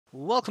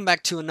Welcome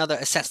back to another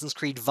Assassin's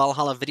Creed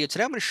Valhalla video.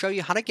 Today I'm going to show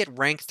you how to get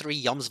rank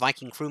 3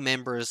 Jomsviking crew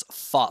members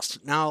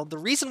fast. Now, the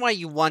reason why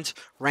you want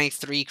rank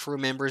 3 crew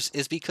members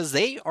is because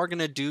they are going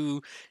to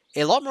do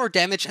a lot more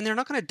damage and they're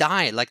not going to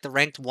die like the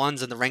ranked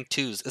 1s and the ranked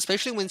 2s,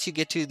 especially once you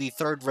get to the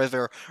third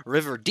river,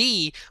 River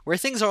D, where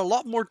things are a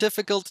lot more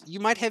difficult. You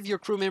might have your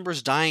crew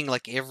members dying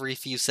like every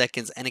few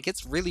seconds and it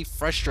gets really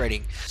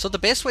frustrating. So the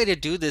best way to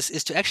do this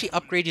is to actually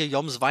upgrade your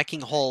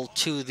Jomsviking hull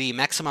to the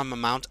maximum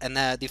amount, and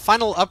the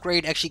final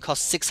upgrade actually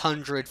costs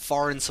 600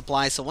 foreign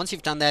supplies. So once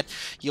you've done that,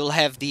 you'll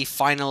have the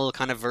final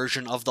kind of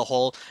version of the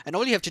hull, and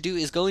all you have to do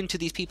is go into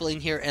these people in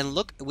here and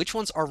look which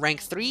ones are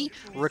rank 3,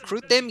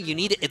 recruit them. You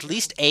need at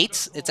least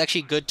 8. It's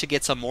actually good to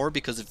get some more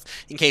because if,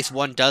 in case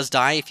one does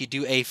die, if you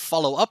do a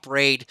follow-up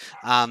raid,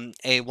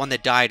 a one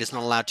that died is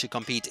not allowed to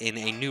compete in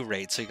a new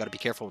raid, so you got to be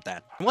careful with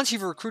that. And once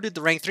you've recruited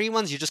the rank 3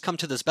 ones, you just come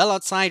to this bell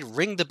outside,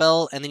 ring the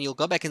bell, and then you'll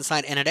go back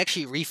inside, and it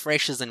actually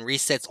refreshes and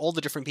resets all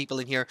the different people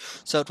in here,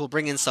 so it will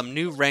bring in some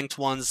new ranked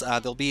ones.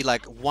 There'll be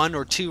like 1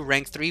 or 2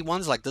 rank 3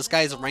 ones, like this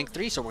guy is a rank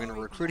 3, so we're going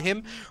to recruit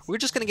him. We're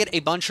just going to get a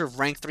bunch of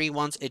rank 3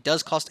 ones. It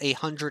does cost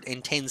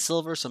 110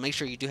 silver, so make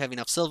sure you do have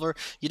enough silver.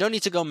 You don't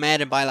need to go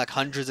mad and buy like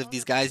hundreds of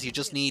these guys. You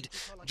just need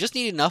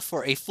enough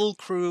for a full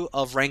crew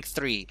of rank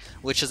 3,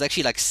 which is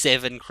actually like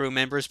 7 crew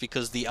members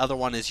because the other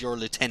one is your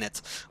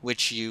lieutenant,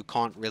 which you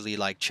can't really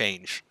like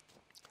change.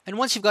 And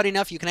once you've got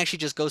enough, you can actually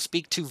just go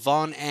speak to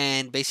Vaughn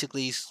and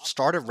basically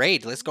start a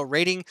raid. Let's go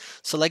raiding.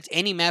 Select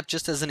any map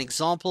just as an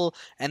example,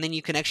 and then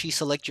you can actually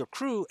select your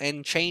crew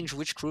and change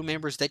which crew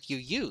members that you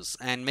use.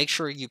 And make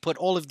sure you put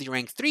all of the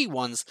rank 3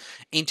 ones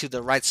into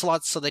the right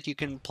slots so that you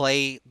can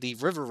play the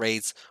river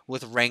raids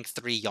with rank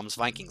 3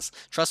 Jomsvikings.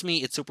 Trust me,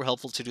 it's super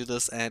helpful to do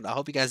this, and I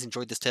hope you guys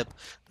enjoyed this tip.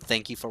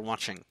 Thank you for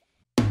watching.